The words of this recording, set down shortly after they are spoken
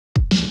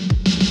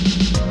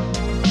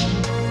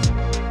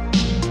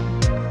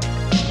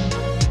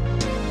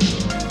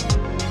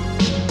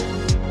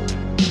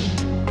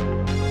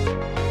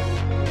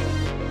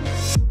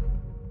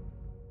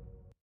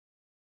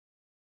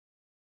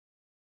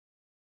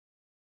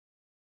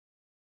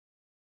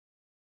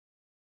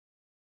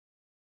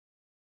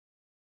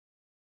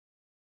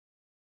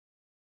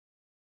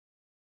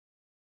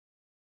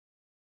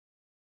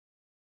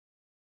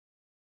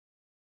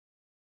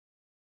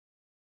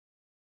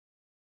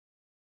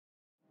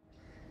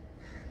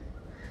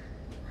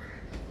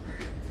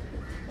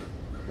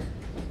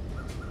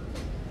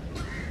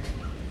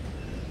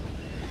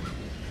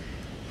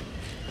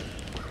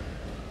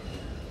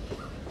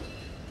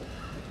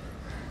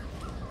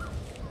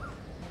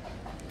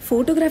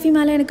Photography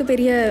மேலே எனக்கு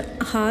பெரிய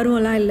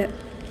ஆர்வம்லாம் இல்லை.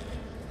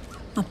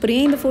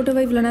 அப்படியே இந்த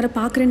ஃபோட்டோவை இவ்வளோ நேரம்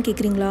பார்க்குறேன்னு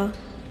கேட்குறீங்களா?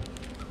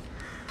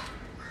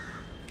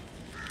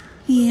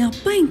 என்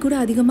அப்பா என் கூட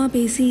அதிகமாக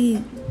பேசி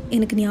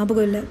எனக்கு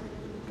ஞாபகம் இல்லை.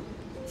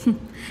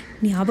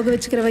 ஞாபகம்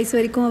வச்சுக்கிற வயசு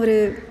வரைக்கும் அவர்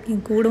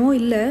என் கூடவும்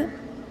இல்லை.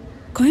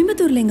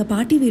 கோயம்புத்தூரில் எங்கள்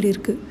பாட்டி வீடு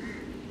இருக்குது.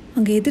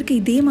 அங்கே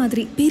எதிர்க்க இதே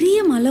மாதிரி பெரிய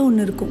மலை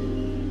ஒன்று இருக்கும்.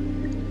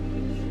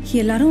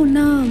 எல்லாரும்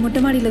ஒன்றா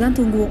மொட்டை மாடியில் தான்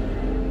தூங்குவோம்.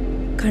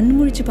 கண்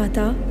முழிச்சு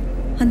பார்த்தா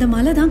அந்த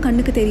மலை தான்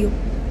கண்ணுக்கு தெரியும்.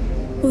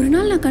 ஒரு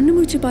நாள் நான் கண்ணு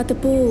முழிச்சு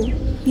பார்த்தப்போ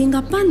எங்கள்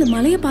அப்பா அந்த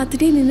மலையை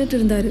பார்த்துட்டே நின்றுட்டு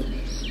இருந்தார்.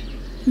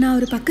 நான்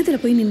அவர்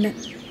பக்கத்தில் போய் நின்னேன்.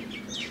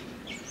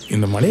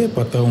 இந்த மலையை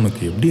பார்த்தா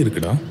உனக்கு எப்படி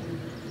இருக்குடா?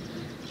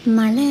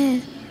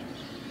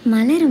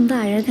 மலை ரொம்ப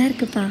அழகாக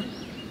இருக்குப்பா.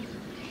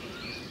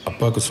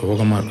 அப்பாவுக்கு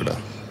சோகமாக இருக்குடா.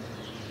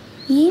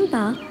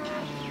 ஏன்பா?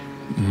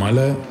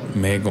 மலை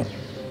மேகம்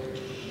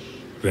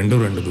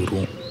ரெண்டும் ரெண்டு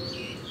தூரம்.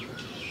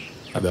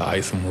 அது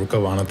ஆயுசு முழுக்க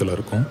வானத்தில்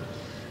இருக்கும்,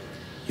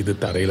 இது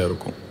தரையில்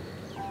இருக்கும்.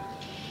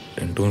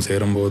 ரெண்டும்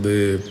சேரும்போது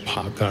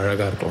பார்க்க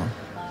அழகாக இருக்கலாம்,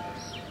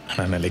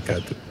 ஆனால்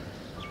நிலைக்காது.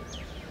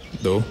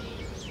 இதோ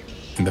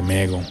இந்த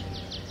மேகம்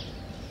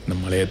இந்த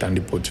மலையை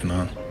தாண்டி போச்சுன்னா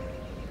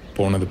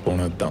போனது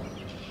தான்,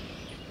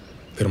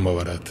 திரும்ப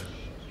வராது.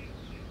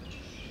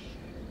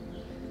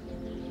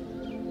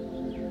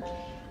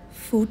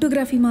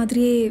 ஃபோட்டோகிராஃபி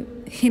மாதிரியே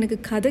எனக்கு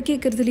கதை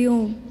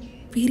கேட்குறதுலேயும்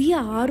பெரிய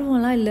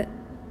ஆர்வம்லாம் இல்லை.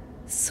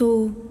 ஸோ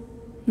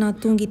நான்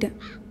தூங்கிட்டேன்.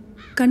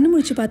 கண்ணு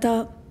முழிச்சு பார்த்தா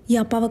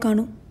என் அப்பாவை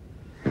காணோம்.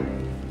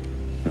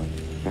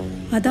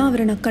 அதான்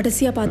அவரை நான்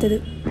கடைசியாக பார்த்தது.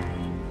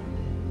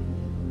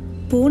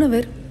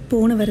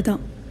 போனவர்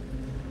தான்.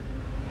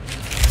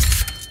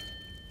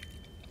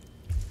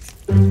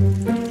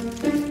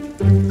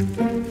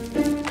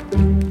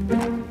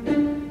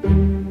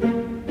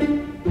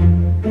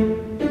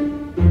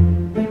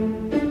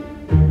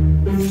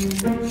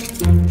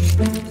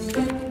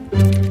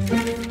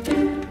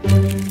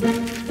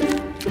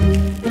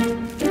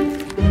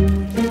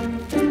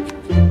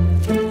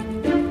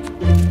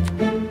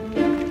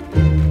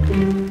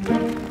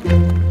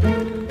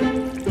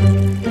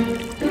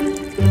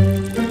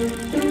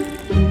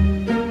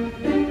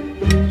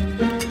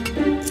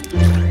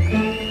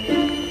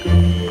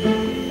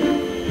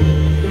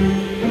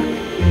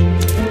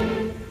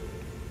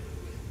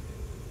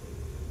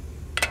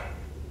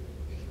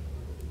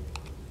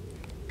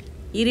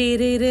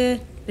 இரு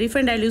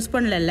ரீஃபண்ட் ஆயில் யூஸ்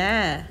பண்ணல.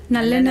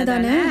 நல்லெண்ணெய்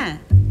தானே?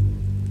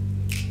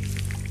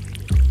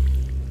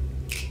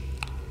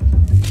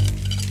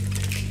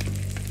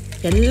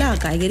 எல்லா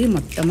காய்கறியும்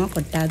மொத்தமாக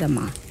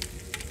கொட்டாதம்மா,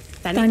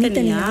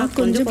 தனித்தனியா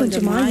கொஞ்சம்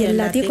கொஞ்சமா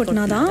எல்லாத்தையும்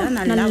கொட்டினாதான்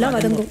நல்லா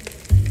வதங்கும்.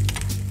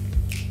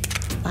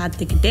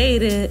 பார்த்துக்கிட்டே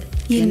இரு.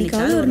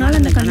 என்னைக்காவது ஒரு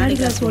நாள் அந்த கண்ணாடி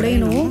கிளாஸ்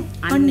உடையணும்,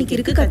 அன்னைக்கு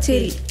இருக்கு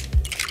கச்சேரி.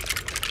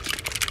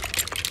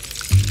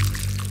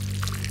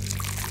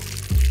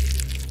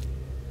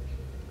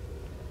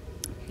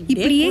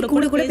 இப்படியே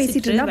கூட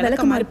பேசிட்டு இருந்தா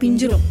விளக்கமாறு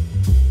பிஞ்சிரும்.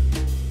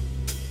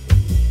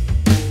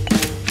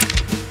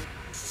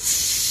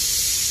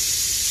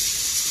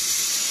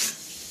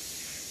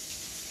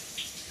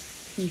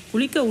 நீ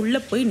குளிக்க உள்ள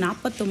போய்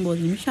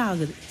 49 நிமிஷம்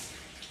ஆகுது.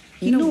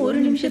 இன்னும் ஒரு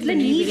நிமிஷத்துல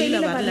நீ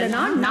வெளியில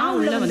வரலனா நான்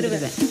உள்ள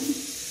வந்துடுவேன்.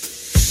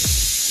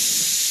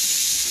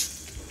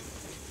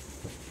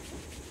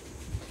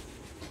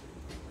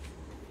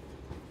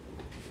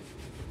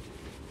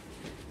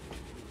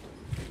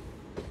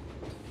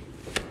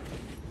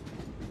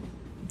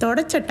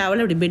 தொடச்ச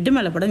டவல் இப்படி பெட்டு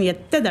மேலே போட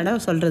எத்தனை தடவை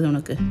சொல்றது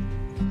உனக்கு?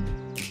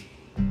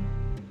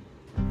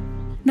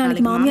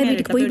 நாளைக்கு மாமியார்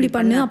வீட்டுக்கு போய் இப்படி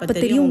பண்ணு, அப்ப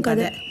தெரியும் உன்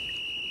கதை.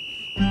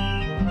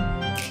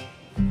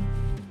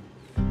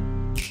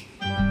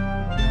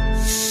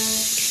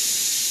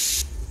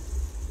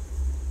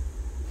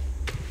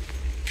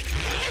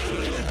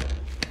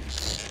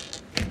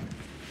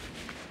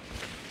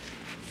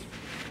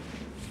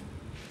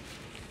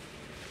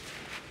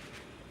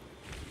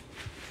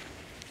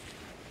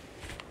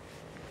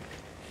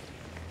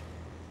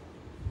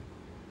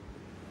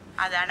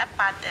 அதான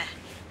பார்த்தேன்.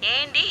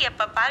 ஏண்டி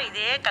எப்ப பாரு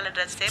இதே கலர்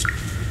ட்ரெஸ்?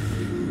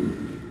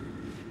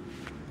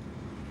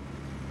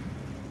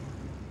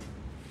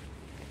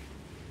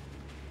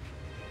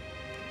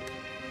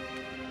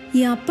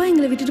 என் அப்பா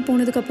எங்களை விட்டுட்டு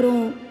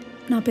போனதுக்கப்புறம்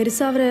நான்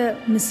பெருசாக அவரை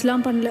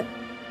மிஸ்லாம் பண்ணல.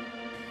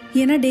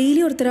 ஏன்னா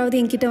டெய்லி ஒருத்தராவது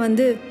என்கிட்ட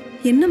வந்து,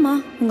 என்னம்மா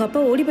உங்கள்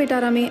அப்பா ஓடி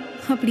போயிட்டாராமே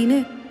அப்படின்னு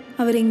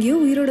அவர் எங்கேயோ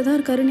உயிரோடு தான்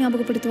இருக்காருன்னு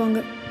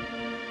ஞாபகப்படுத்துவாங்க.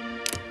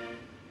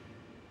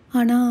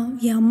 ஆனால்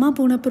என் அம்மா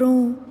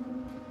போனப்புறம்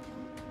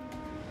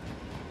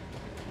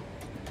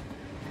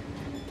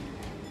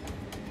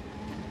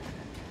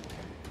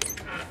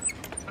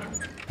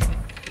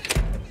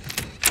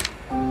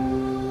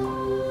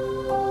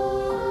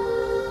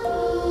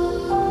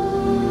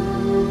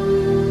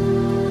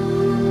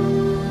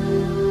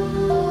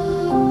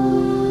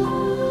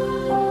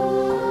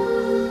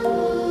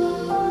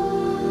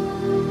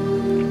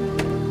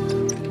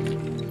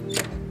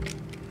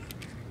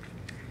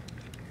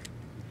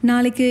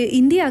நாளைக்கு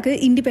இந்தியாவுக்கு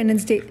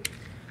இண்டிபெண்டன்ஸ் டே.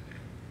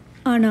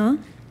 ஆனால்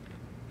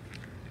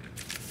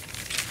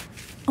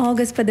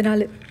ஆகஸ்ட்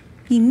 14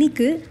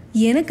 இன்னைக்கு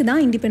எனக்கு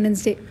தான்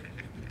இண்டிபெண்டன்ஸ் டே.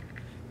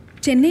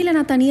 சென்னையில்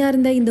நான் தனியாக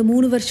இருந்த இந்த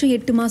 3 வருஷம்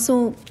 8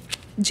 மாதம்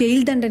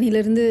ஜெயில்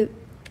தண்டனையிலேருந்து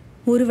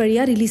ஒரு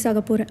வழியாக ரிலீஸ்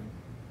ஆக போகிறேன்.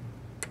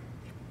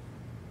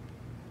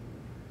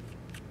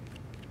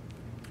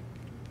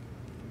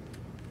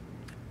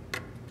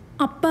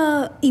 அப்பா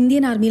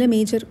இந்தியன் ஆர்மியில்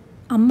மேஜர்,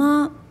 அம்மா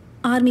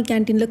ஆர்மி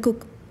கேன்டீனில்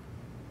குக்.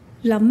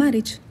 Love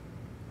marriage.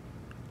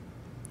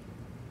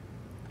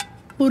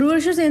 ஒரு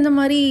வருஷம் சேர்ந்த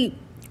மாதிரி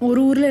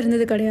ஒரு ஊரில்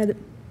இருந்தது கிடையாது.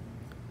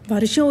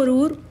 வருஷம் ஒரு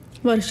ஊர்,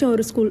 வருஷம்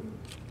ஒரு ஸ்கூல்.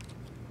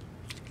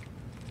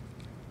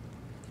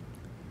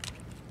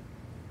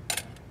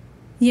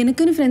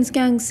 எனக்குன்னு ஃப்ரெண்ட்ஸ்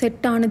கேங்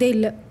செட் ஆனதே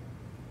இல்லை.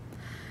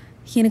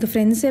 எனக்கு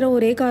ஃப்ரெண்ட்ஸ் சேர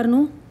ஒரே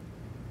காரணம்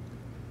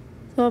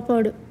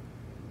சாப்பாடு.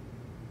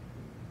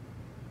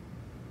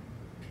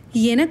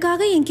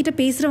 எனக்காக என்கிட்ட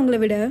பேசுகிறவங்கள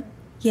விட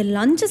என்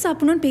லஞ்சை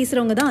சாப்பிடணும்னு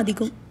பேசுகிறவங்க தான்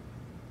அதிகம்.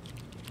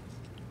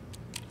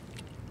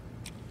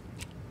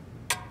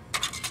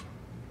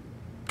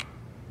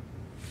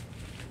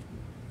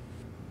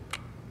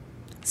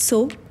 ஸோ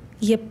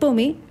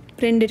எப்போவுமே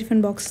 2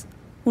 டிஃபன் பாக்ஸ்,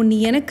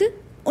 ஒன்று எனக்கு,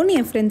 ஒன்று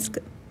என்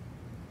ஃப்ரெண்ட்ஸ்க்கு.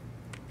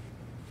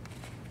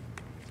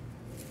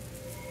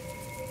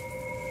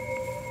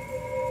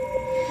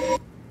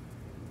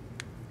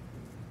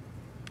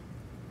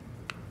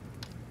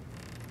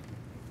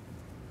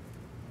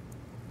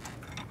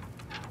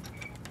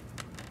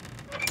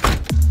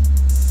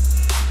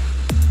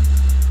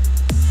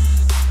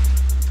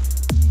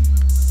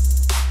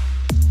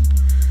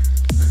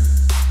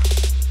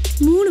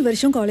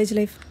 வருஷம் காலேஜ்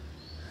லைஃப்.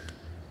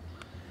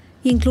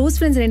 என் க்ளோஸ்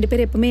ஃப்ரெண்ட்ஸ் 2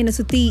 பேர் எப்போவுமே என்னை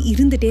சுற்றி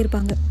இருந்துகிட்டே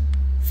இருப்பாங்க.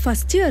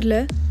 ஃபஸ்ட் இயரில்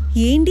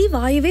ஏண்டி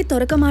வாயவே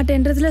திறக்க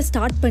மாட்டேன்றதில்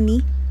ஸ்டார்ட் பண்ணி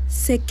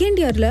செகண்ட்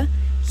இயரில்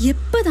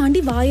எப்போ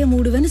தாண்டி வாயை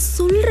மூடுவேன்னு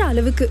சொல்கிற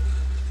அளவுக்கு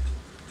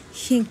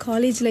என்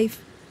காலேஜ் லைஃப்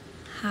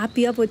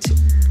ஹாப்பியாக போச்சு.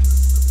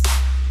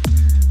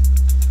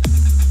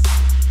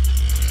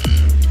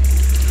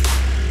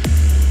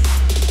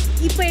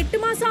 இப்போ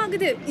 8 மாதம்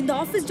ஆகுது இந்த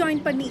ஆஃபீஸ்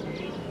ஜாயின் பண்ணி.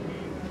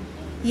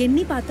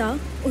 எண்ணி பார்த்தா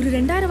ஒரு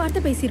 2000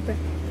 வார்த்தை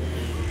பேசியிருப்பேன்.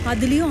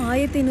 அதுலேயும்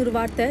 1500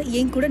 வார்த்தை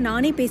என் கூட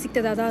நானே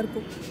பேசிக்கிட்டதாக தான்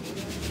இருக்கும்.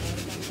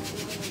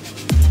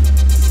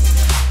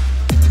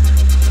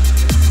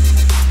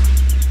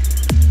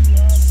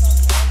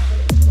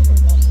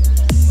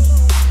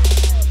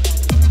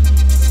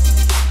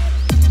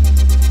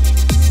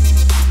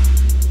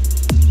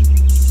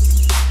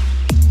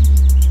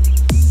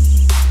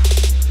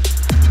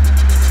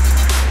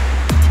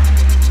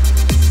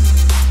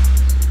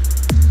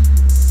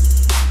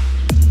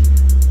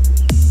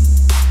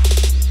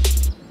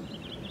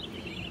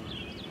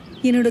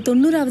 என்னோட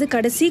 90வது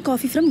கடைசி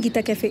காஃபி ஃப்ரம்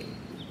கீதா கேஃபே.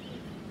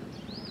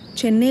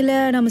 சென்னையில்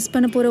நான் மிஸ்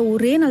பண்ண போகிற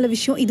ஒரே நல்ல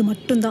விஷயம் இது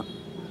மட்டும்தான்.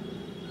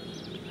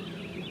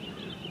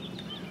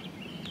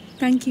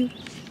 தேங்க்யூ.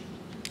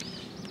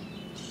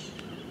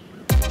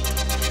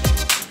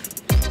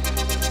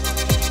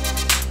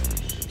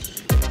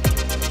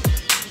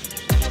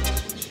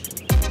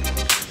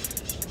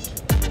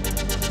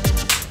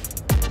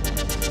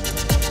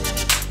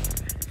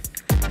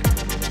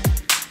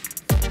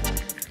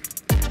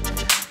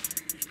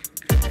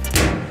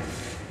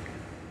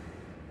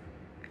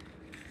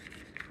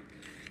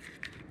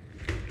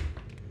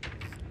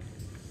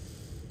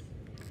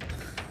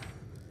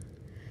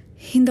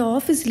 இந்த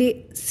ஆஃபீஸ்லேயே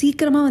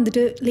சீக்கிரமாக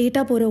வந்துட்டு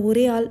லேட்டாக போகிற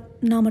ஒரே ஆள்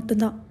நான்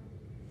மட்டும்தான்.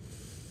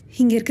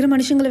 இங்கே இருக்கிற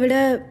மனுஷங்களை விட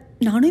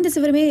நானும் இந்த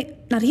சிவருமே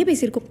நிறைய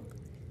பேசியிருக்கோம்.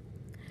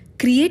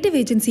 க்ரியேட்டிவ்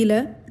ஏஜென்சியில்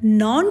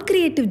நான்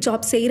க்ரியேட்டிவ்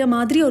ஜாப் செய்கிற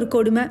மாதிரி ஒரு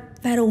கொடுமை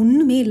வேறு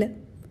ஒன்றுமே இல்லை.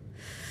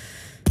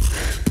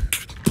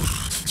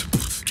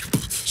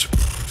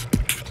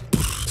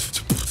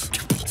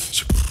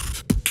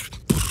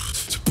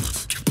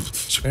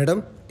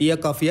 மேடம், டீயா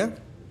காஃபியா?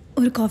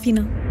 ஒரு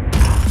காஃபினா?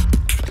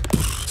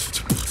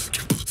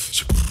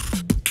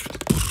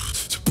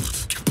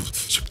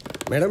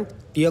 மேடம்,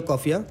 டீயா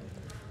காஃபியா?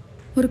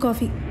 ஒரு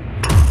காஃபி.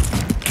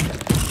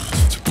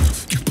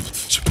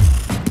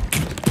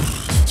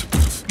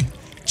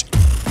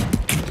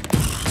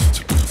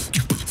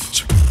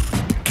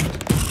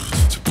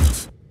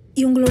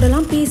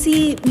 இவங்களோடலாம் பேசி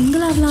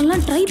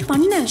மிங்களாகலாம் ட்ரை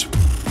பண்ணேன்.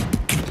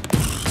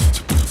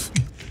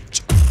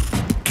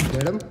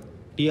 மேடம்,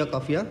 டீயா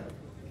காஃபியா?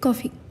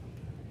 காஃபி.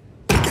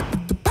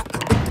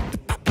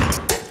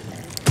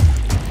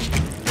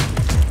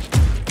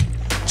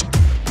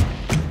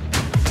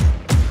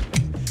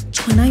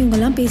 ஆனால்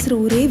இவங்கெல்லாம் பேசுகிற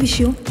ஒரே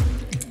விஷயம்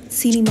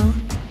சினிமா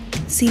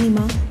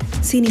சினிமா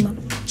சினிமா.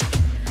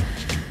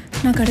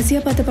 நான்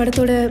கடைசியாக பார்த்த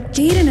படத்தோட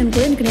பேர் என்னன்னு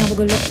கூட எனக்கு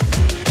ஞாபகம் இல்லை.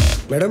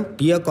 மேடம்,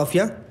 டீயா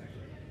காஃபியா?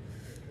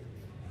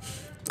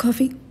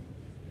 Coffee.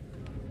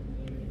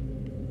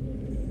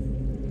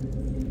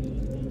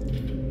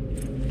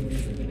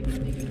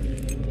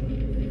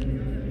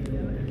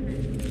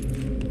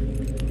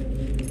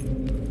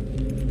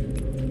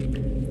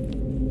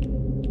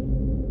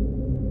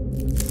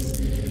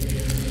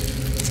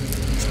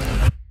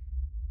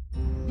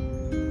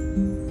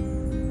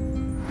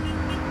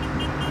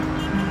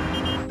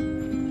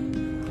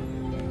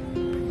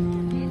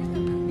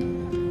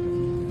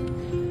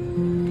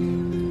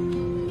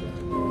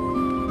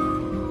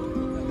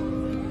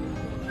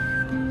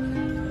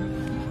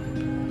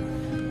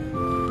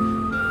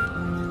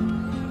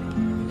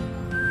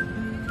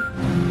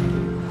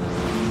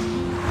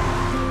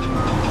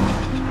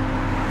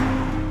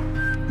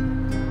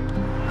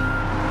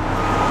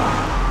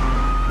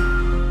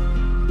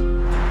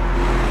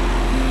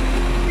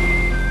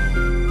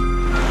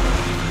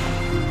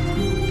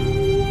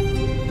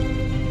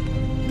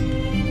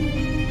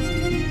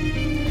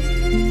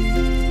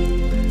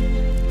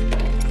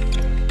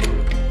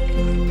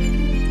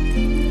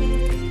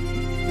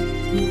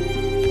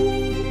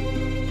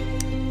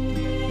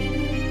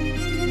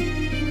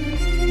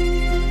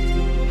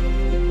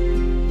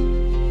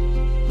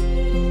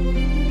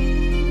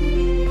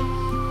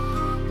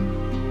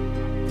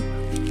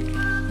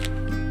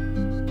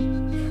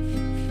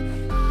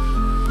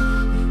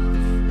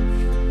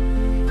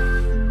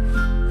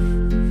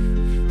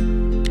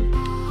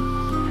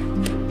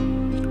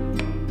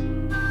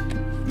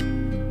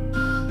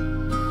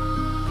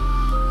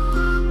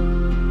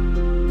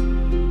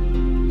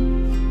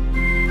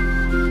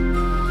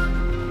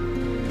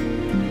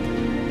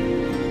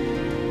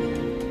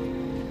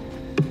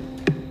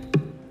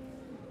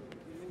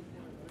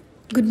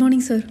 Good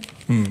morning sir.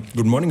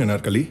 Good morning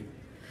Anarkali.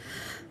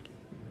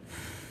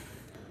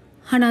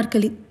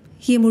 Anarkali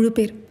என் முழு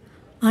பேர்.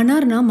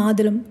 அனார்னா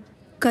மாதுளம்,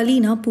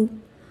 கலினா பூ,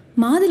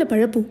 மாதுளை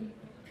பழப்பூ.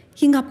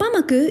 எங்கள் அப்பா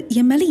அம்மாவுக்கு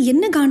என் மேலே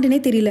என்ன காண்டுனே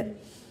தெரியல.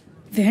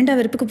 வேண்டா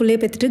வெறுப்புக்கு பிள்ளைய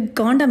பெற்றுட்டு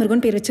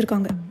காண்டாமிருகம்னு பேர்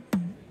வச்சுருக்காங்க.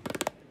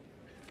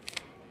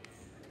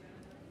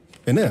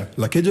 என்ன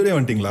லக்கேஜோடய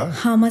வந்துட்டிங்களா?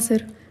 ஆமாம்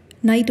சார்,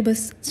 நைட்டு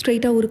பஸ்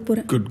ஸ்ட்ரைட்டாக ஊருக்கு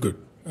போகிறேன். Good good.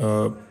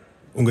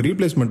 உங்கள்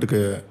ரீப்ளேஸ்மெண்ட்டுக்கு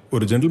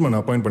ஒரு ஜென்டில்மேன்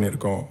அப்பாயிண்ட்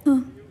பண்ணியிருக்கோம்.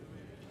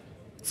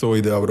 ஸோ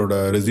இது அவரோட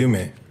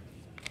ரெஸ்யூமே.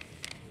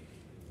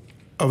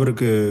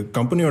 அவருக்கு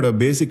கம்பெனியோட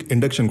பேசிக்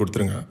இண்டக்ஷன்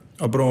கொடுத்துருங்க.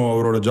 அப்புறம்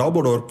அவரோட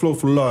ஜாபோட ஒர்க் ஃப்ளோ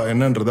ஃபுல்லாக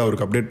என்னன்றதை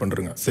அவருக்கு அப்டேட்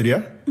பண்ணுறங்க. சரியா?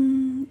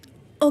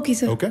 Okay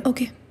sir. Okay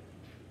okay.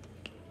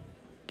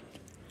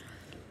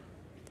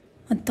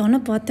 அதானே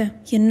பார்த்தேன்,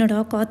 என்னடா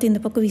காற்று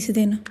இந்த பக்கம்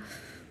வீசுதேன்னு.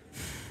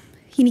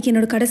 இன்னைக்கு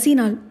என்னோட கடைசி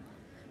நாள்.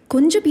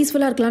 கொஞ்சம்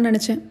பீஸ்ஃபுல்லாக இருக்கலாம்னு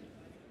நினச்சேன்.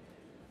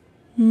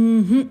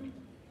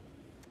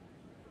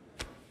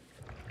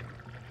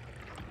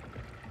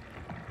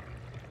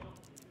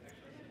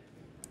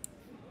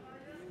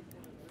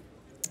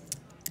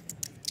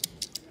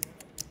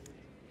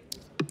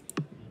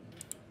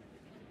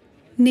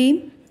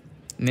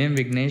 Name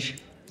Vignesh.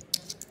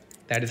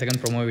 32nd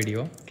promo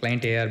video.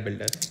 Client AR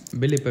Builders.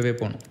 Bill இப்போவே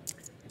போகணும்.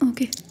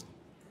 Okay.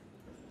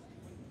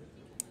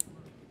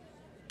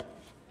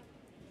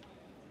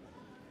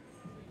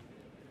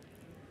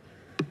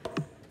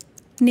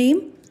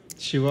 Name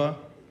Shiva.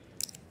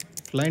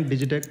 Client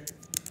Digitech.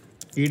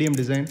 EDM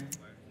design.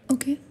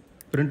 Okay.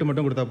 Print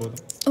மட்டும் கொடுத்தா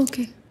போதும்.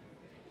 ஓகே.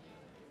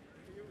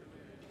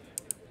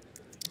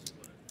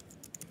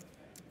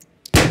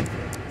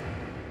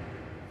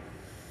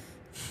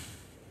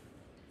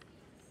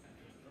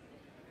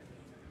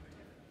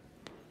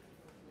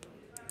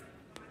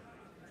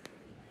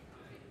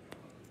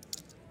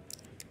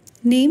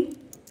 நேம்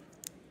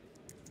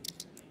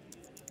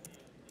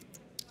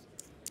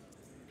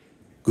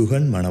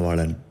குஹன்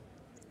மணவாளன்.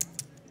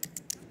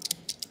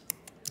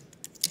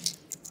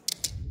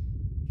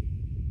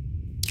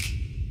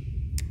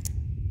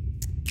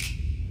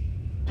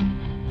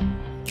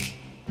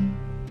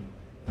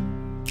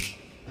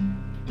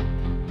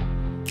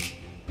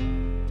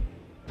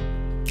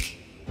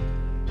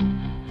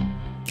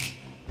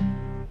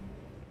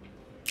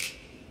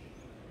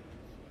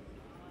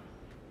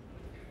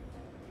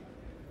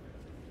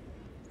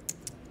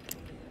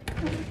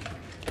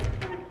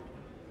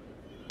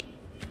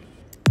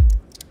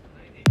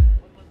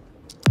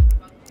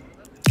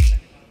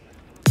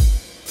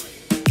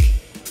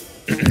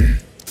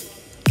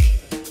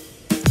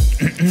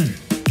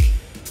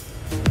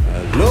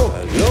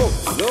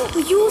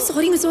 ஐயோ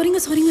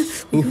சாரிங்க.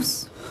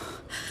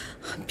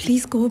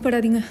 ப்ளீஸ்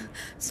கோவப்படாதீங்க.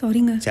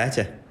 சாரிங்க.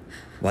 சேச்சே,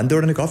 வந்த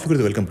உடனே காஃபி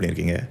கொடுத்து வெல்கம்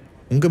பண்ணியிருக்கீங்க.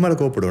 உங்கள் மேலே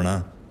கோவப்படுவேனா?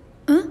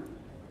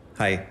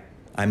 Hi,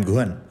 I am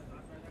Guhan.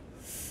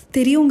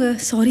 தெரியுங்க.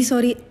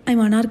 Sorry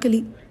I'm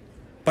Anarkali.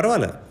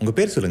 பரவாயில்ல, உங்கள்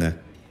பேர் சொல்லுங்கள்.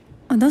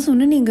 அதான்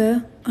சொன்னீங்க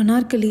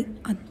அனார்கலி.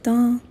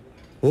 அதான்.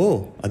 ஓ,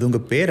 அது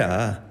உங்கள் பேரா?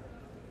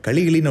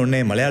 களிகளின்னு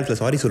ஒன்றே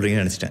மலையாளத்தில் சாரி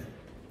சொல்கிறீங்கன்னு நினச்சிட்டேன்.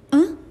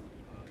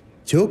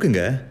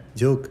 ஜோக்குங்க,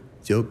 ஜோக்.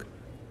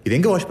 இது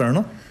எங்கே வாஷ்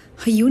பண்ணணும்?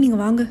 ஐயோ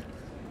நீங்கள் வாங்க.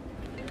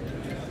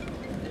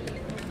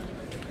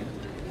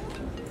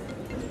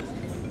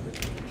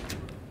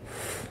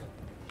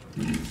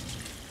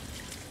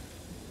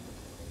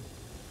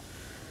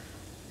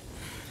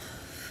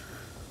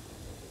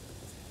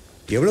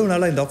 எவ்வளோ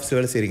நாளாக இந்த ஆஃபீஸ்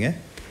வேலை செய்கிறீங்க?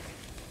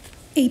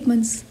 8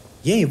 months.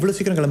 ஏன் இவ்வளோ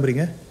சீக்கிரம்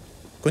கிளம்புறீங்க?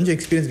 கொஞ்சம்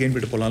எக்ஸ்பீரியன்ஸ் கெயின்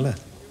பண்ணிட்டு போகலாம்ல?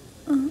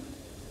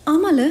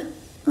 ஆமாம்ல.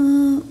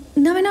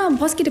 நான் வேணா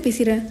பாஸ் கிட்ட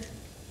பேசிடுறேன்.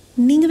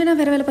 நீங்கள் வேணா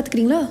வேறு வேலை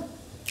பார்த்துக்கிறீங்களா?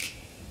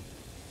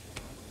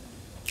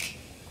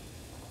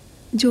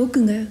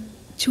 ஜோக்குங்க,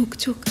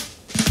 ஜோக்.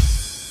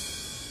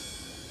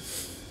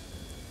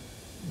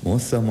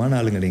 மோசமான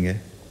ஆளுங்க நீங்கள்.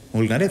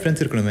 உங்களுக்கு நிறைய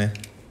ஃப்ரெண்ட்ஸ் இருக்கணுமே,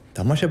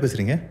 தமாஷா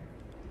பேசுகிறீங்க.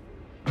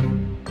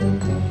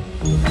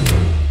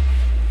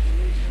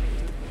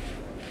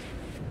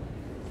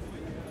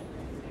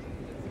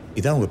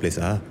 இதான் உங்கள்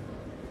பிளேஸா?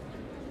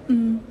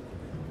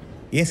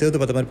 ஏன் செவத்து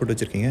பார்த்த மாதிரி போட்டு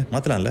வச்சுருக்கீங்க?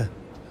 மாற்றலாம்ல?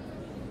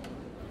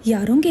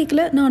 யாரும்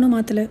கேட்கல, நானும்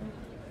மாற்றலை.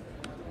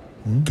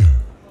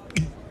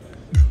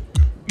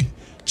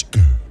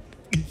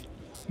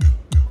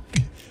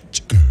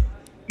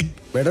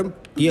 மேடம்,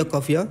 டீயா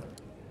காஃபியா?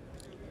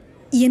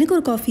 எனக்கு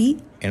ஒரு காஃபி.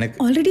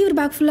 எனக்கு ஆல்ரெடி ஒரு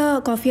பேக் ஃபுல்லாக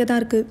காஃபியாக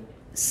தான் இருக்குது.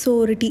 ஸோ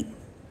ஒரு டீ.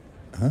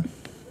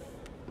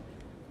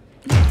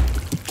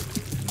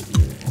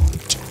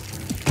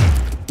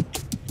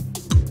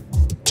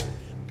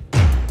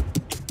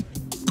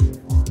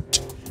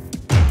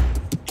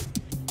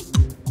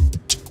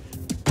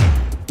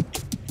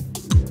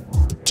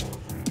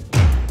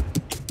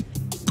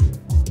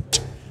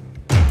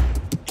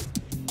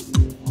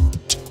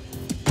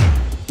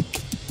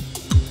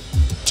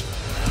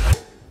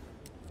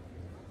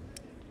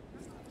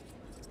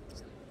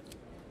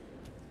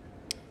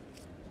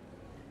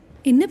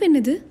 என்ன பென்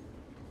இது?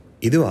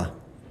 இதுவா?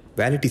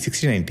 Validity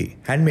 6090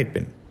 handmade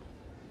pen.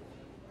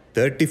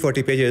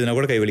 30-40 பேஜ் எழுதினா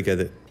கூட கை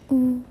வலிக்காது.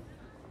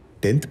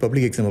 10th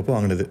பப்ளிக் எக்ஸாம் அப்போ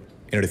வாங்கினது.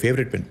 என்னோடய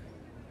ஃபேவரட் பென்.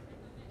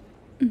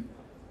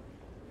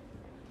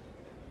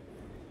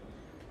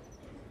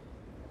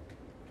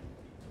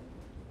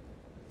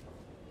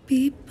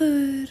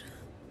 பேப்பர்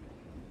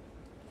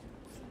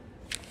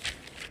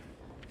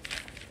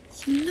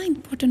எல்லாம்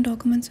இம்பார்ட்டன்ட்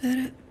டாக்குமெண்ட்ஸ்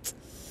வேறு.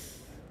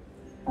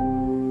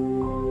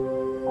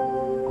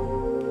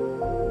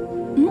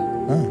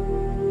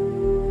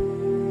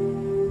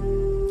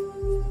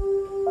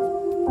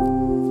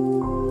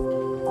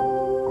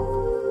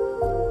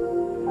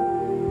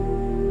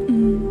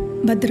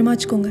 பத்திரமா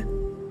வச்சுக்கோங்க.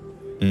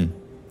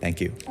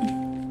 தேங்க்யூ.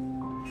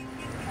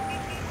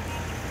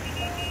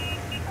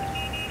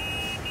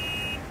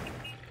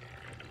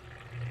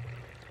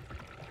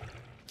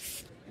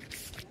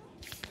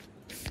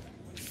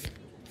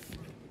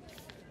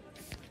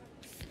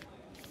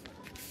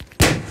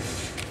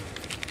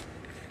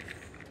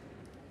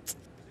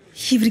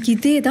 இவருக்கு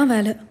இதே தான்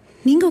வேலை.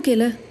 நீங்கள்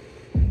ஓகேல?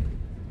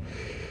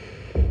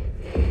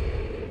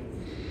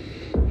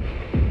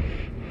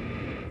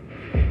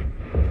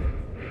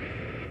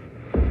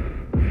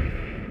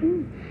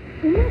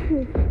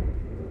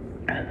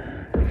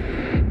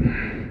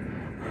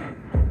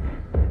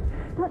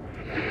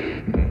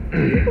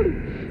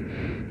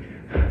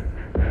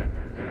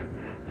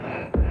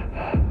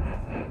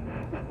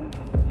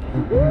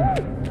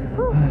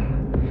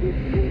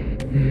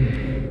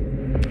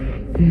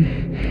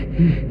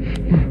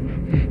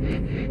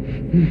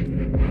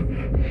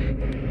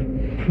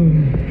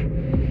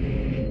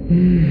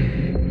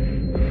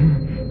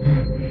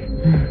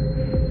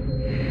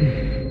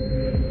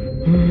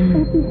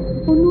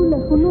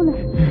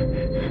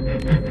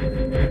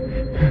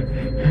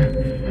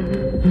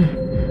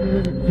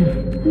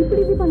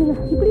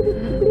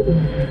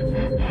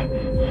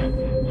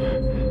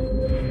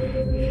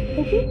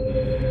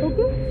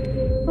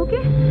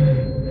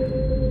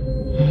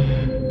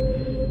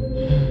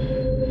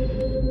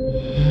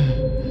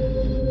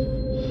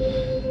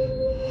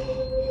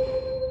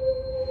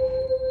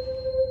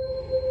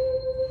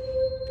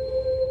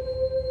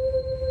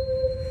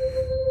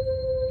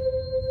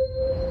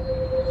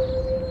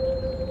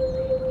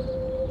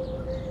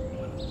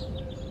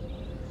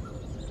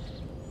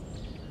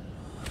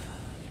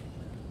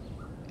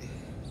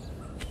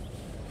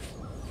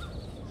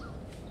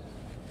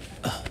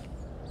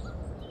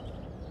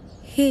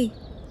 Hey,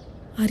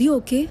 are you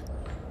okay?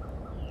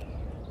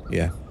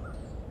 Yeah,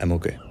 I'm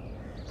okay.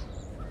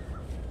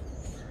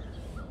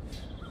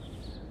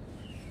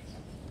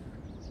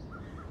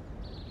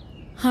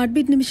 Heart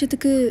beat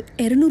நிமிஷத்துக்கு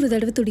 200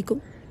 தடவை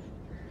துடிக்கும்.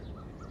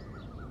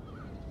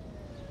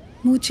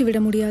 மூச்சு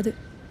விட முடியாது.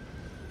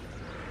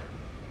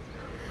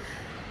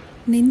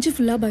 நெஞ்சு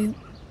ஃபுல்லாக பயம்.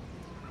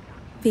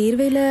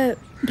 வேர்வையில்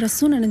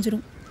ட்ரெஸ்ஸும்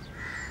நனைஞ்சிரும்.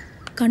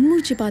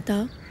 கண்மூச்சு பார்த்தா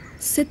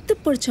செத்து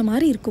பொழிச்ச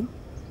மாதிரி இருக்கும்.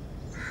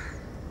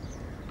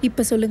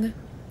 இப்போ சொல்லுங்க,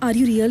 ஆர்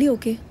யூ ரியலி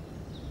ஓகே?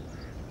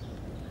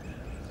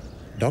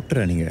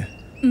 டாக்டரா நீங்கள்?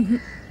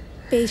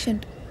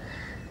 பேஷண்ட்.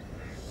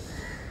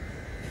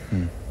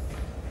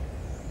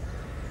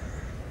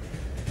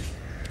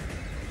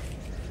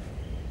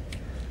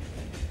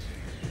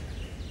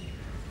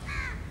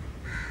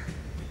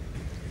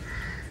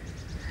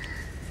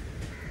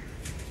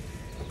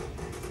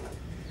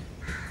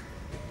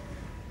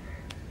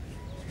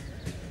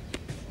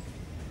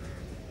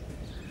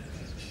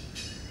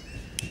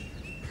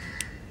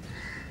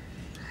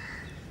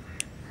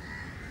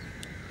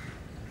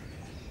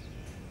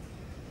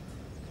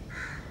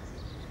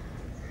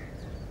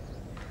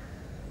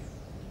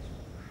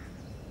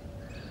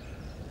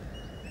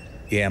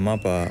 என் அம்மா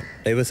அப்பா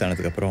டைவர்ஸ்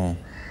ஆனதுக்கப்புறம்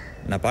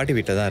நான் பாட்டி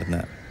வீட்டில் தான்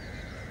இருந்தேன்.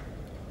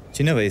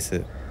 சின்ன வயசு,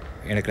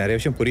 எனக்கு நிறைய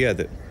விஷயம்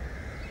புரியாது.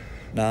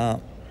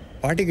 நான்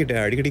பாட்டிக்கிட்ட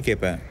அடிக்கடி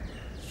கேட்பேன்,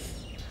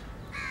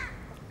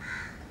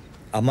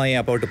 அம்மா ஏன்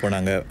அப்பா விட்டு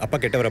போனாங்க, அப்பா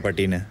கெட்டவர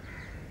பாட்டின்னு.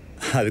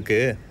 அதுக்கு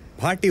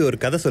பாட்டி ஒரு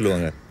கதை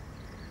சொல்லுவாங்க.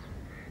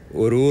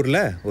 ஒரு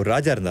ஊரில் ஒரு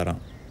ராஜா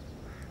இருந்தாராம்.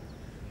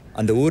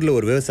 அந்த ஊரில்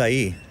ஒரு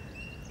விவசாயி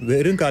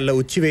வெறும் காலில்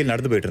உச்சி வெயில்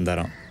நடந்து போயிட்டு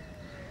இருந்தாராம்.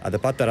 அதை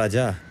பார்த்த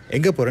ராஜா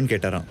எங்கே போகிறேன்னு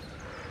கேட்டாராம்.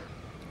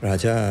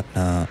 ராஜா,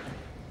 நான்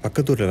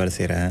பக்கத்தூரில் வேலை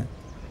செய்கிறேன்.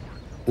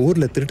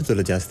 ஊரில் திருட்டு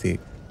தொல்லை ஜாஸ்தி.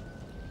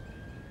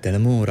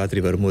 தினமும்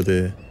ராத்திரி வரும்போது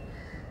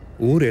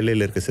ஊர்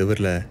எல்லையில் இருக்க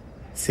செவரில்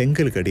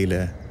செங்கலுக்கு அடியில்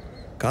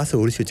காசை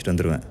ஒழிச்சு வச்சுட்டு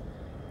வந்துடுவேன்.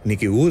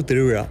 இன்றைக்கி ஊர்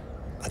திருவிழா,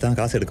 அதான்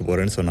காசு எடுக்க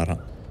போகிறேன்னு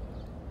சொன்னாராம்.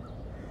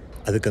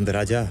 அதுக்கு அந்த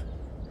ராஜா,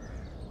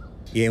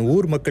 என்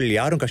ஊர் மக்கள்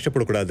யாரும்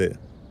கஷ்டப்படக்கூடாது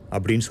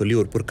அப்படின்னு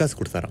சொல்லி ஒரு பொற்காசு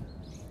கொடுத்தாராம்.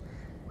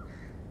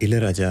 இல்லை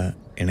ராஜா,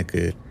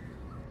 எனக்கு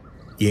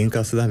என்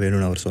காசு தான்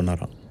வேணும்னு அவர்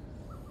சொன்னாராம்.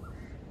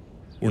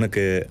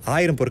 உனக்கு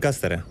 1000 பொற்காசு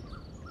தரேன்,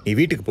 நீ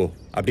வீட்டுக்கு போ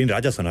அப்படின்னு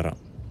ராஜா சொன்னாராம்.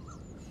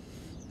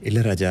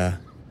 இல்லை ராஜா,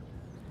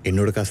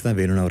 என்னோட காசு தான்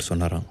வேணும்னு அவர்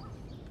சொன்னாராம்.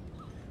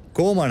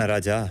 கோவமான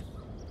ராஜா,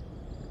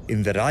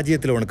 இந்த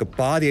ராஜ்யத்தில் உனக்கு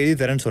பாதி எழுதி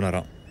தரேன்னு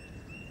சொன்னாராம்.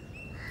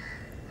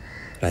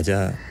 ராஜா,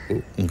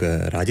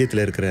 உங்கள்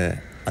ராஜ்யத்தில் இருக்கிற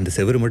அந்த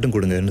செவரு மட்டும்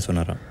கொடுங்கன்னு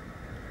சொன்னாராம்.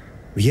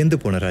 வியந்து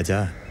போன ராஜா,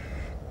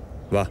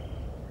 வா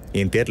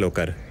என் தேரில்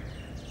உட்காரு,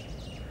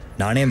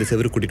 நானே அந்த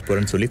செவரு கூட்டிகிட்டு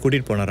போகிறேன்னு சொல்லி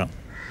கூட்டிகிட்டு போனாராம்.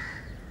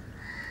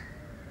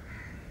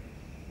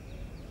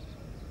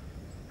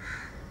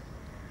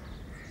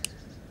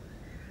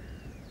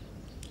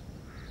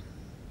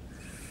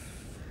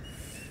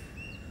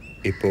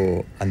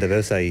 இப்போது அந்த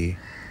விவசாயி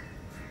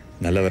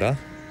நல்லவரா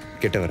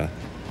கெட்டவரா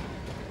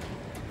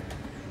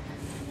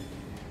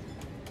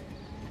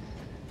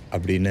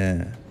அப்படின்னு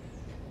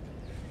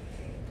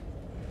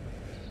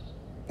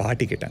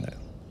பாட்டி கேட்டாங்க.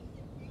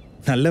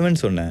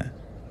 நல்லவன் சொன்னேன்.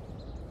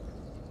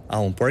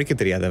 அவன் பிழைக்க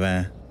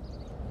தெரியாதவன்,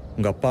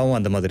 உங்கள் அப்பாவும்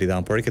அந்த மாதிரி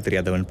தான் பிழைக்க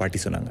தெரியாதவன் பாட்டி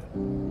சொன்னாங்க.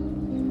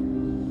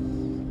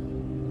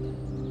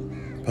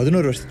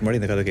 11 வருஷத்துக்கு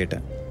முன்னாடி இந்த கதை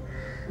கேட்டேன்.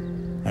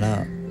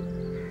 ஆனால்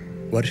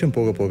வருஷம்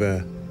போக போக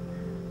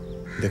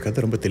இந்த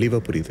கதை ரொம்ப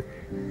தெளிவாக புரியுது.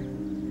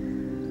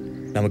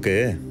 நமக்கு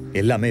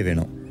எல்லாமே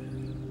வேணும்.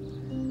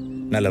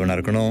 நல்லவனாக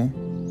இருக்கணும்,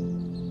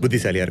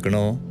 புத்திசாலியாக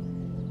இருக்கணும்,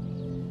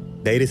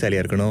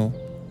 தைரியசாலியாக இருக்கணும்,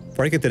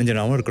 பிழைக்க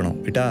தெரிஞ்சனாவும் இருக்கணும்.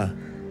 விட்டா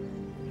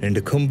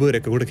 2 கொம்பு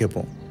ரெக்க கூட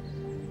கேட்போம்.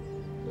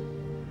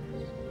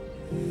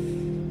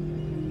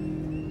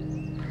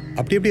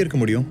 அப்படி எப்படி இருக்க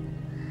முடியும்?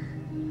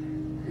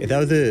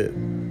 ஏதாவது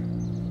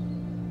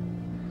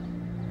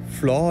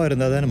ஃப்ளா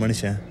இருந்தால் தானே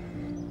மனுஷன்.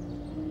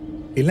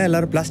 இல்லை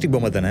எல்லாரும் பிளாஸ்டிக்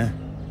பொம்மை தானே.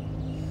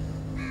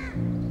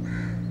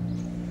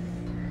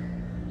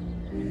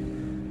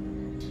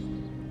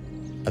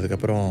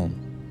 அதுக்கப்புறம்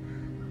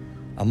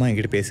அம்மா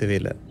என்கிட்ட பேசவே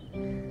இல்லை.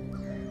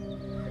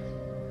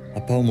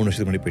 அப்பாவும் 3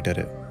 வருஷத்துக்கு முன்னாடி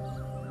போயிட்டாரு.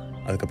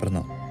 அதுக்கப்புறம்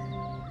தான்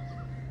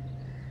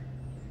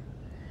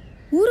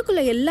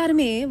ஊருக்குள்ள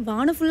எல்லாருமே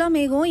வானம் ஃபுல்லாக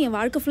மேகம், என்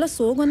வாழ்க்கை ஃபுல்லாக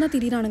சோகம் தான்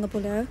திடீரானுங்க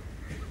போல.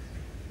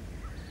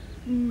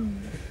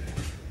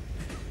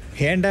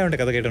 ஏன்டா அவன்கிட்ட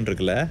கதை கேட்டோன்னு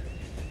இருக்குல்ல.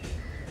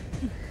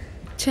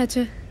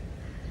 சேச்சே,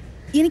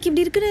 எனக்கு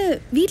இப்படி இருக்குன்னு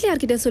வீட்டில்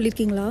யார்கிட்ட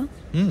சொல்லியிருக்கீங்களா?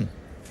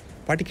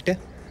 பாட்டிக்கிட்ட.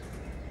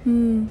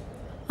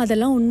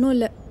 அதெல்லாம் ஒன்றும்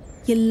இல்லை,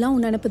 எல்லாம்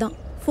உன் நினப்பு தான்.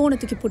 ஃபோனை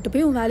தூக்கி போட்டு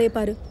போய் உன் வேலையை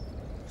பாரு,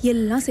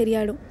 எல்லாம்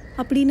சரியாயிடும்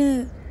அப்படின்னு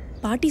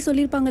பாட்டி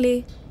சொல்லியிருப்பாங்களே.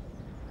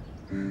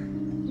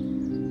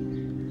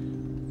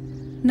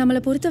 நம்மளை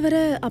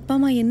பொறுத்தவரை அப்பா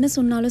அம்மா என்ன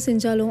சொன்னாலும்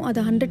செஞ்சாலும்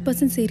அதை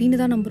 100%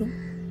 சரின்னு தான் நம்புகிறோம்.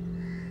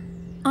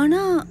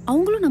 ஆனால்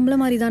அவங்களும் நம்மள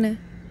மாதிரி தானே.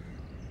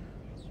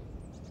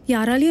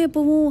 யாராலையும்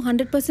எப்போவும்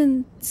 100%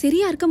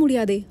 சரியாக இருக்க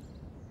முடியாதே.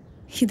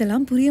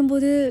 இதெல்லாம் புரியும்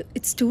போது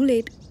இட்ஸ் டூ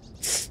லேட்.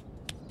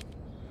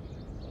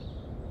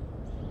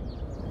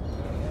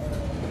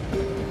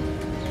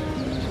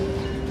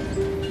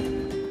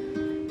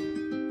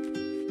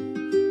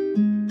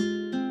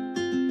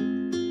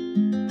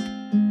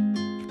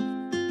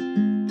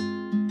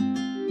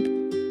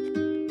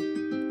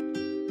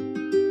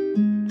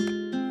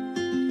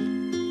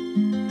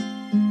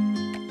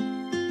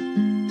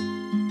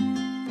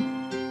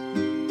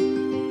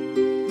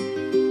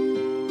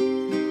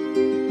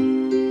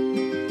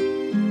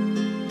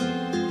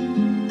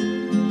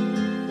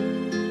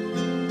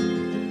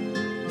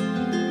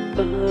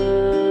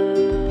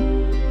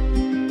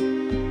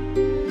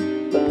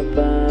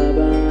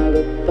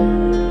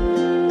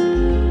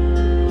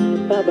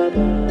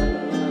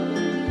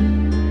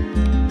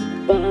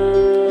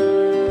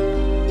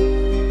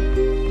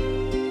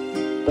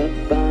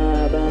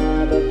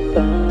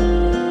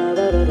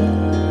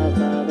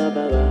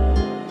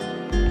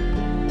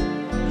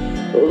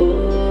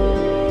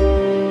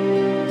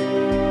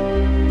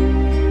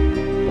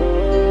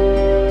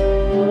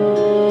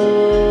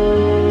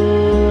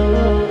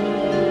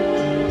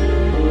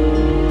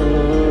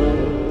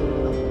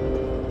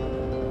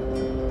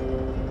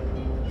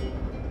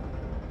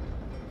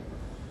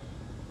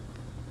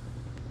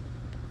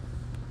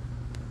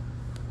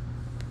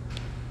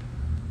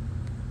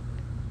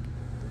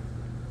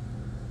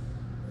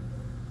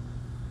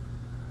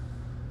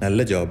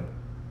 நல்ல ஜாப்,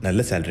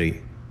 நல்ல சேலரி.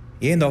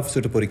 ஏன் இந்த ஆஃபீஸ்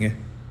விட்டு போகிறீங்க?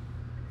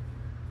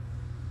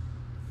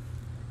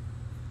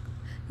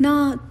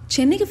 நான்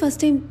சென்னைக்கு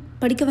ஃபஸ்ட் டைம்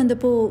படிக்க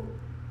வந்தப்போ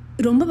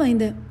ரொம்ப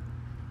பயந்தேன்.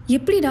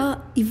 எப்படிடா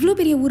இவ்வளோ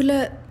பெரிய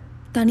ஊரில்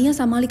தனியாக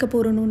சமாளிக்க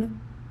போகிறோன்னு.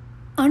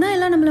 ஆனால்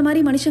எல்லாம் நம்மளை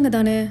மாதிரி மனுஷங்க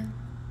தானே,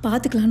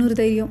 பார்த்துக்கலான்னு ஒரு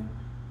தைரியம்.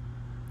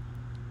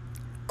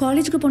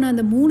 காலேஜுக்கு போன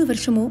அந்த 3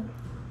 வருஷமும்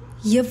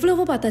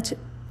எவ்வளவோ பார்த்தாச்சு.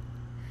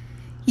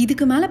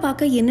 இதுக்கு மேலே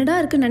பார்க்க என்னடா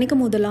இருக்குன்னு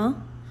நினைக்கும் போதெல்லாம்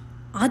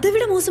அதை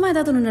விட மோசமாக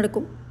ஏதாவது ஒன்று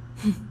நடக்கும்.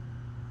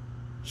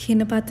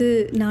 என்னை பார்த்து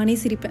நானே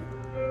சிரிப்பேன்.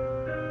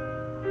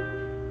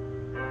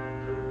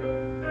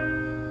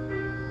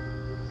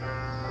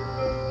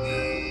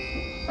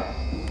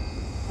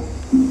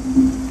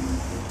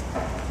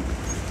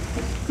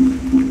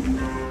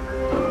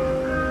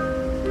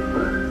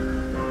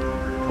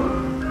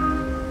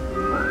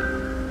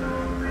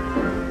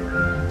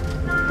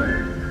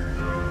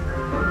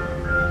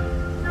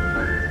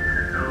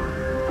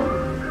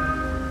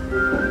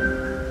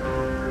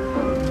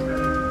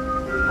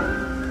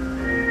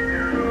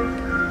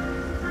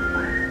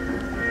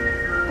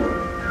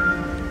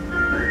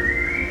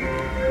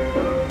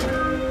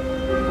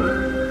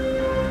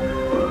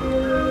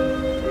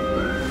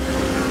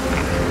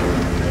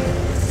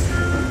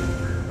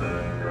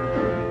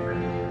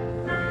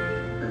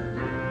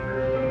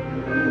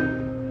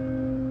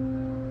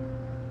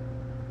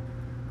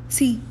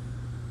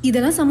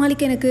 இதெல்லாம்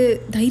சமாளிக்க எனக்கு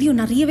தைரியம்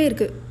நிறையவே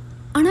இருக்குது.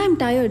 ஆனால் ஐம்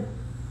டயர்ட்.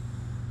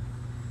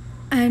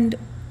 அண்ட்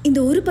இந்த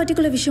ஒரு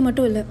பர்டிகுலர் விஷயம்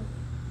மட்டும் இல்லை,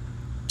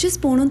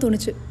 ஜஸ்ட் போகணும்னு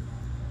தோணுச்சு.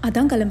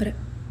 அதான் கிளம்புறேன்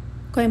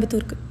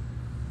கோயம்புத்தூருக்கு.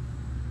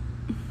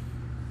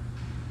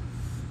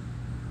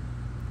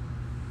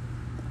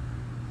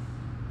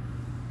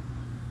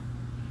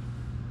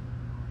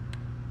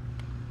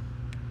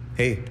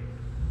 ஹே,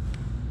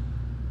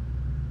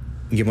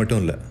 இங்கே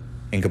மட்டும் இல்லை,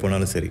 எங்கே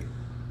போனாலும் சரி,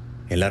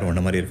 எல்லாரும்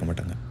ஒன்றை மாதிரி இருக்க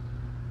மாட்டாங்க.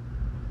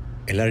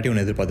 எல்லார்ட்டையும்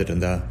ஒன்று எதிர்பார்த்துட்டு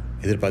இருந்தா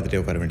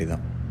எதிர்பார்த்துட்டே உட்கார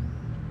வேண்டியதான்.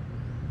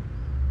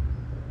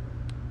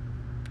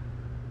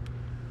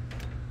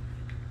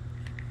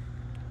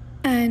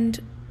 அண்ட்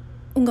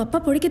உங்கள் அப்பா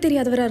பிழைக்க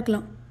தெரியாதவராக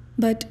இருக்கலாம்,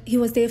 but he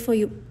was there for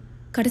you.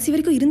 கடைசி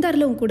வரைக்கும்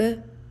இருந்தார்ல உங்க கூட.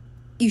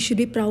 You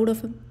should be proud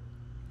of him.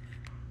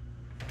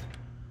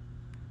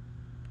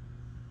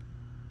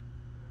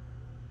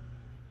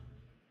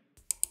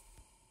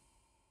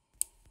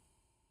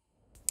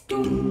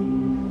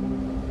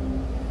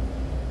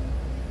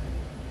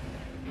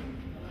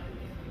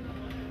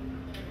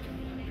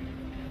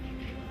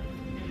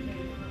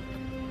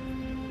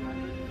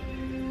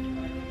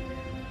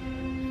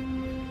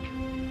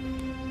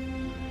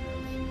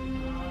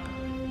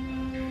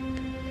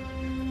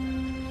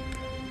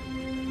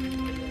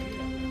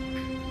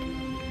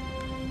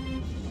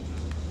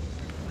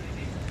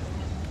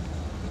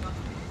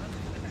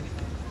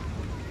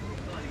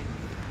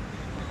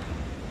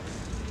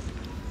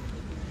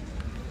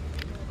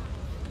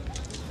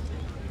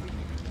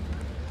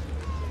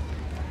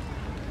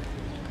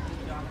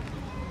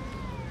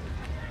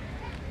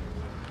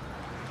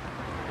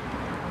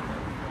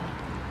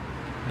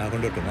 நான்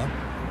கொண்டு வரட்டுமா?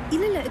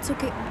 இல்லை இல்லை, இட்ஸ்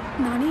ஓகே.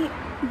 நானே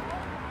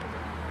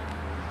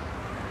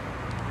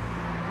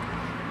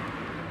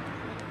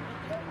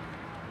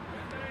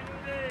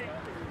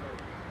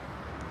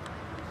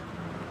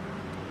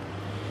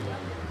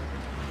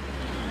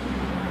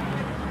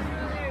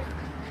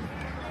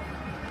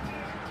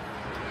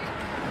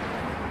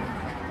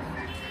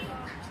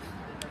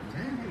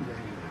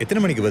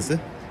எத்தனை மணிக்கு பஸ்ஸு?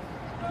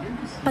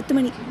 10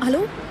 மணி.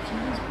 ஹலோ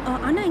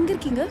அண்ணா, எங்கே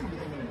இருக்கீங்க?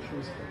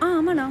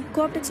 ஆமாண்ணா,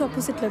 கோஆப்டெக்ஸ்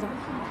ஆப்போசிட்டில் தான்.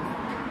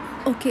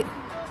 ஓகே.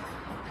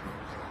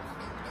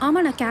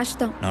 ஆமாண்ணா, கேஷ்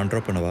தான். நான்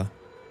ட்ராப் பண்ணவா?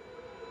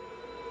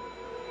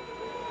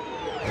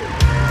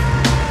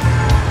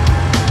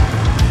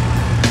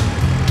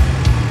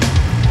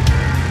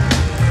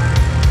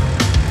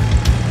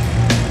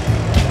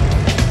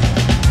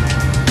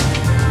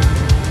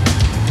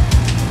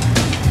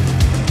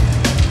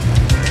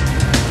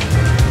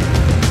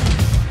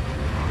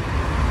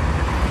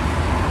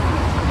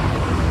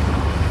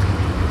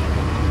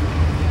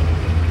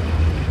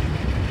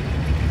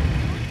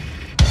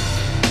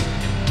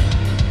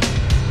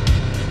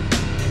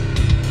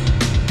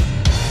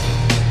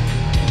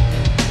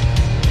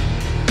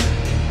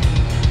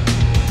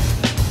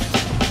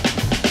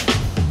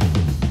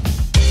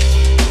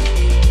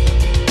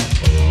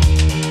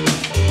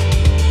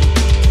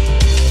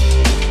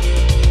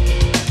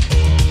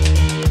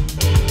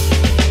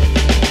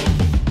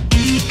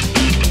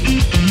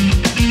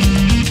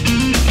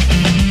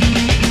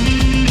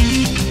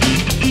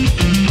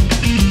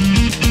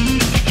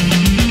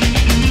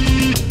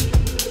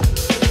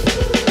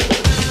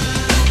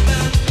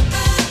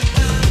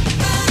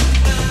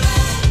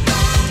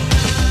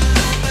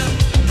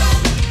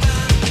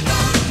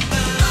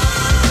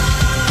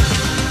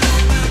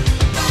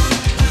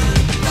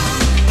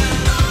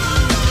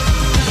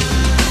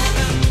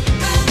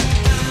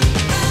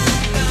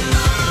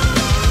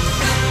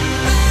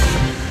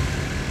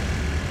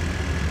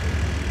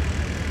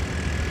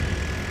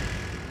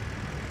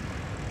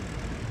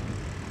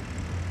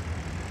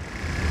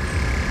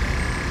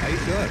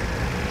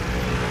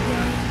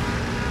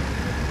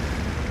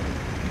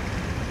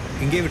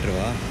 இங்கே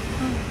விட்டுருவா?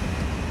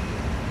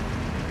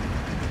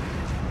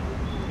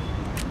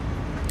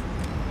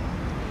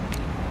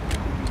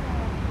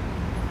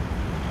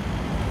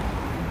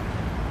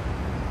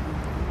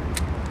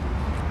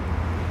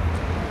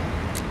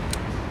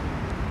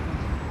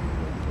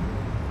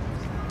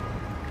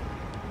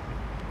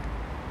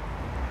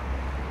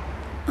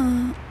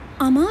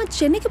 ஆமாம்,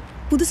 சென்னைக்கு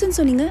புதுசுன்னு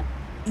சொன்னீங்க.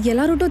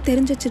 எல்லாரோட்டும்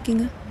தெரிஞ்சு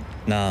வச்சுருக்கீங்க.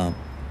 நான்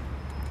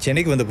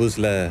சென்னைக்கு வந்த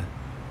புதுசில்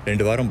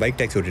 2 வாரம்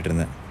பைக் டாக்ஸி ஓட்டிகிட்டு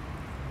இருந்தேன்.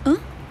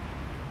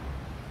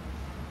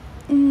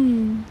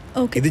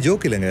 ஓகே. இது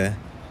ஜோக் இல்லைங்க,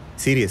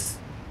 சீரியஸ்.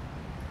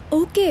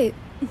 ஓகே.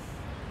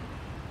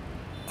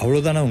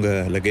 அவ்வளோதானா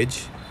உங்கள் லக்கேஜ்?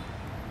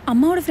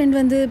 அம்மாவோட ஃப்ரெண்ட்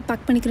வந்து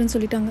பேக் பண்ணிக்கிறேன்னு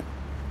சொல்லிட்டாங்க.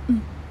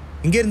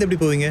 இங்கேருந்து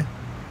எப்படி போவீங்க?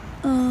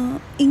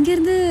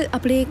 இங்கேருந்து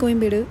அப்படியே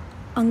கோயம்பேடு,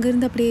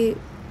 அங்கேருந்து அப்படியே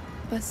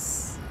பஸ்.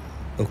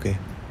 ஓகே.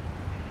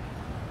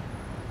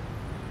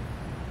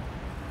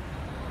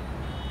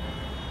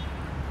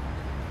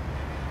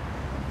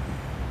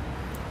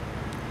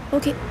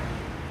 ஓகே,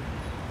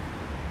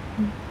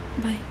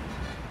 பாய்.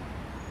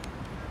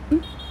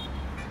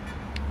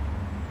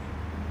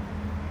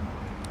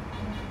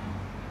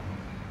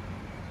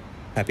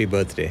 Happy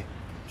birthday.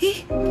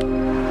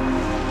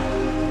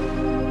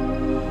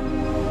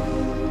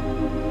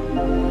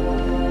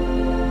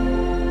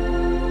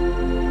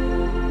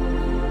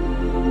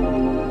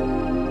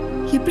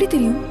 எப்படி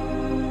தெரியும்?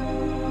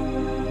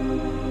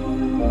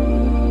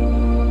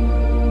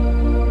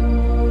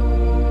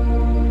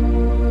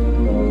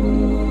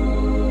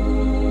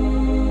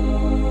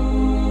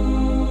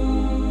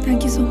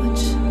 Thank you so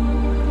much.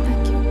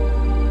 Thank you.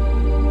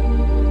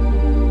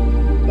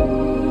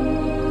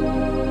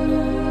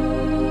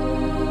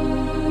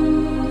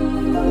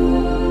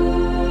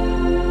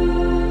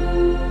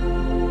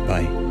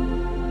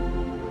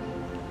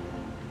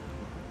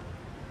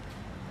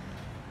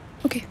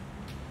 Okay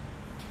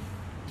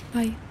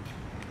bye.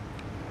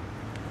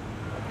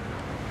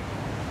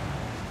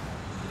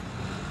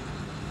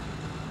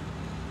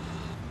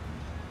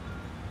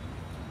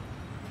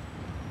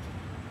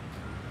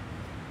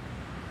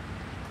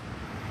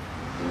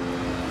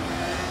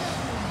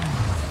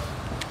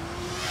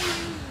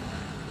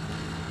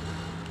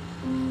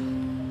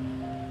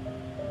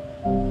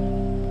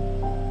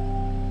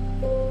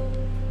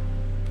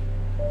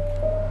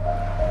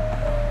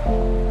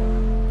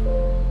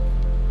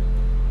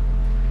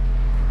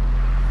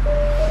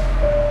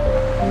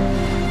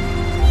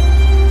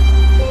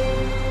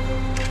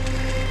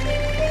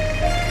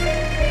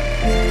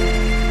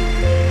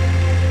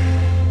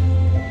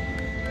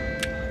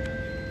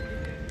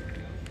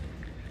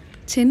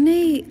 Chennai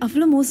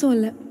அவ்வளோ மோசம்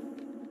இல்லை,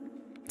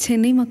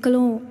 சென்னை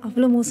மக்களும்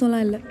அவ்வளோ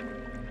மோசம்லாம் இல்லை.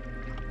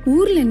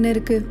 ஊரில் என்ன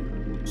இருக்குது,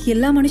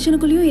 எல்லா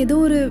மனுஷனுக்குள்ளேயும் ஏதோ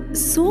ஒரு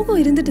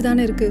சோகம் இருந்துட்டு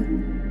தானே இருக்குது.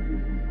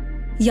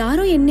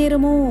 யாரும்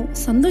எந்நேரமும்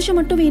சந்தோஷம்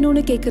மட்டும்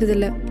வேணும்னு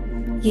கேட்குறதில்ல.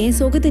 என்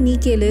சோகத்தை நீ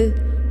கேளு,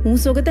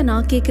 உன் சோகத்தை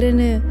நான்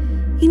கேட்குறேன்னு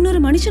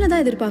இன்னொரு மனுஷனை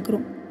தான்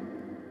எதிர்பார்க்குறோம்.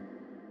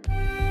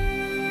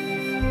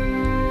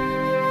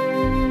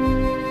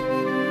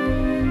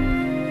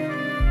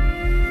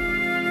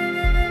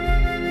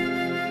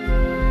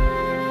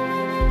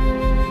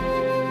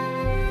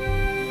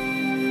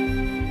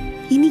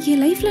 இன்னைக்கு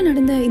என் லைஃப்பில்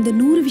நடந்த இந்த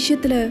 100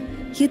 விஷயத்தில்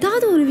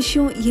ஏதாவது ஒரு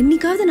விஷயம்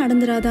என்னைக்காவது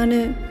நடந்துராதான்னு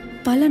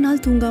பல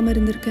நாள் தூங்காமல்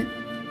இருந்திருக்கேன்.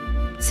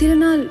 சில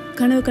நாள்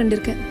கனவு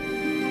கண்டிருக்கேன்.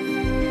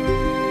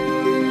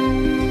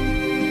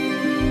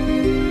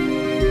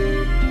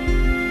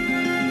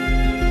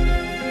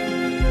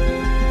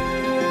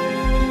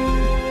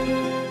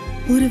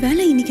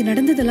 ஒருவேளை இன்னைக்கு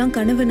நடந்ததெல்லாம்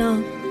கனவுனா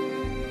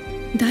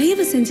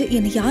தயவு செஞ்சு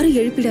என்னை யாரும்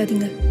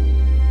எழுப்பிடாதீங்க.